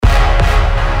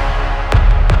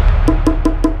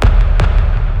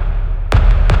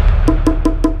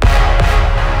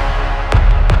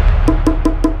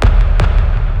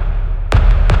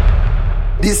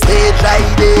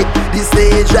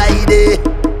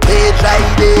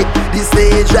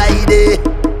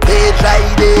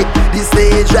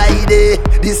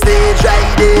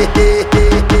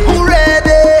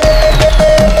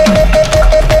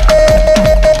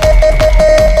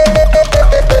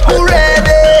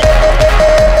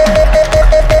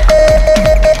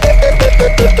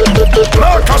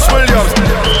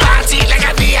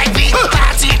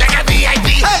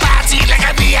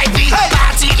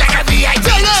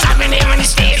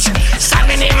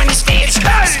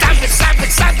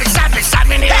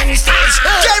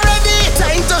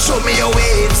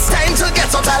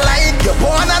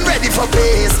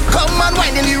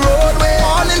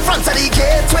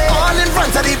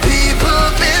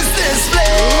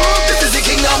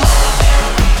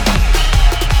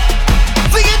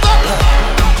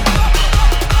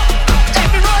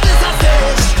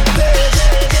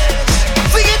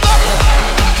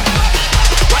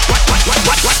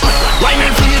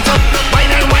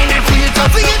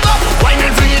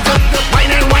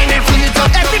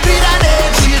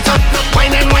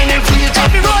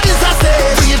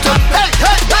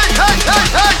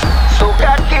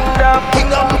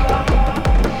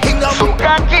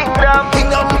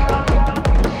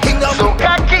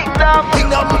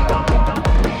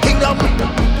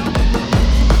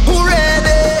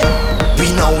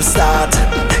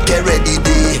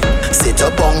to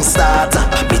bong start,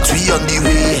 between on the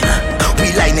way.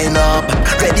 We lining up,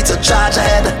 ready to charge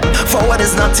ahead. Forward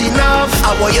is not enough.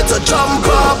 I want you to jump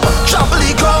up, trample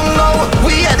the ground now.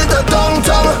 We headed to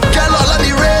downtown, girl all on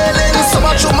the railing. So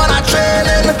much woman are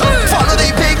trailing. Follow the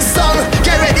big song,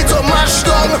 get ready to mash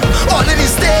down. All in the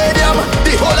stadium,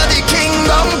 the whole of the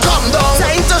kingdom. Come down,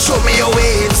 time to show me your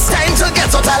waves. Time to get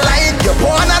out of line. You're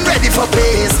born and ready for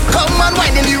pace. Come and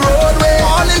wind in the roadway.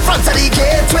 All in front of the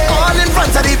gateway. All in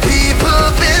front of the people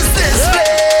business place.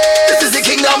 This is the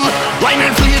kingdom. Wine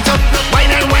and free it up, wine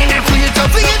and free it up,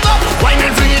 Free it up, wine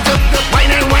and free it up,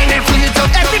 wine and free it up,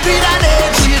 every beat and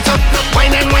age. free it up,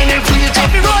 wine and free it up,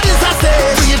 Every road is a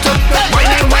stage. free it up,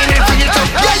 wine and free it up,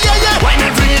 Yeah, yeah, yeah. wine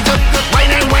and free it up, wine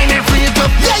and free it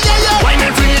up, Yeah, yeah, yeah. wine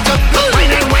and free it up,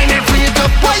 wine and free it up,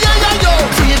 Why, yeah, yeah, yo.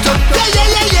 free it up, Yeah, yeah,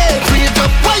 yeah, yeah. free it up,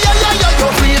 Why, yeah, yeah, yeah, yo.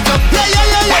 free it up, Yeah, yeah,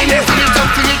 yeah, yeah. wine and free it up,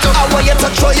 free it up. I want you to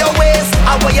throw your waist.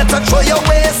 I want you to throw your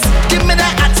waist. Give me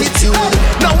that attitude.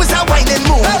 Now it's a whining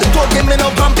mood. Don't give me no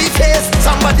grumpy face.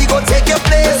 Somebody go take your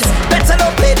place. Better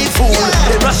don't play the fool.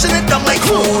 They rushing it down like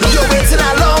food. You're waiting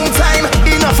a long time.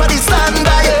 Enough of the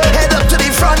standby. Head up to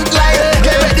the front line.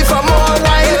 Get ready for more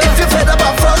wine. If you're fed up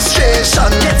of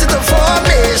frustration, get to the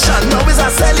formation. Now it's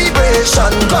a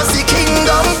celebration. Cause the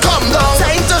kingdom come down.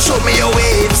 Time to show me your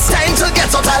waves. Time to get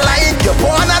out of line. You're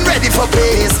born and ready for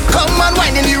pace. Come and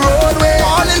wind in the roadway.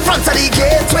 All in front of the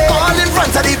gateway. All in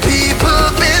front of the people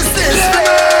business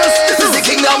place. This is the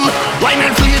kingdom. Wine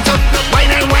and free it up, wine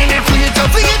and free it up,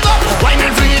 Free it up, wine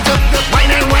and free it up,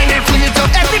 wine and free it up,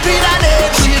 every beat and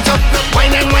age. free it up,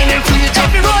 wine and free it up,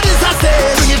 Every road is a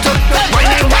stage. free it up,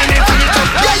 wine and free it up,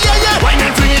 Yeah, yeah, yeah. wine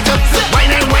and free it up, wine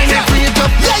and free it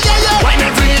up, Yeah, yeah, yeah. wine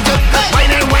and free it up,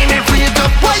 wine and free it up,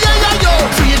 Why, yeah, yeah, yo.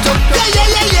 free it up, Yeah, yeah,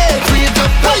 yeah, yeah. free it up,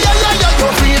 Why, yeah, yeah, yeah, yo.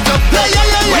 free it up, Yeah, yeah,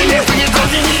 yeah, yeah. wine and free it up,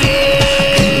 in the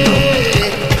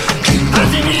air,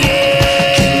 hands in the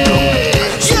air,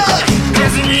 Yeah.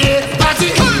 hands in the air, party,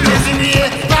 hands in the air,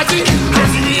 party,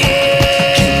 hands in the air.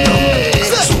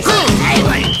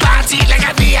 Party like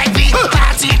a VIP,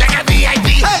 party like a VIP,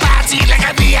 party like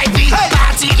a VIP,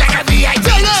 party like a VIP.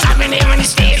 Stop me there on the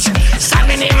stage, stop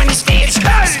me there on the stage.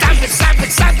 Stop it, stop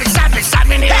it, stop it, stop it, stop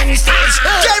me there on the stage.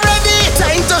 Get ready.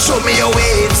 Time to show me your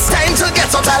waves. Time to get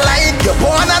out of line. You're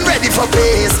born and ready for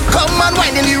pace. Come and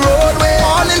wind in the roadway.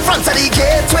 All in front of the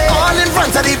gateway. All in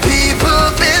front of the people.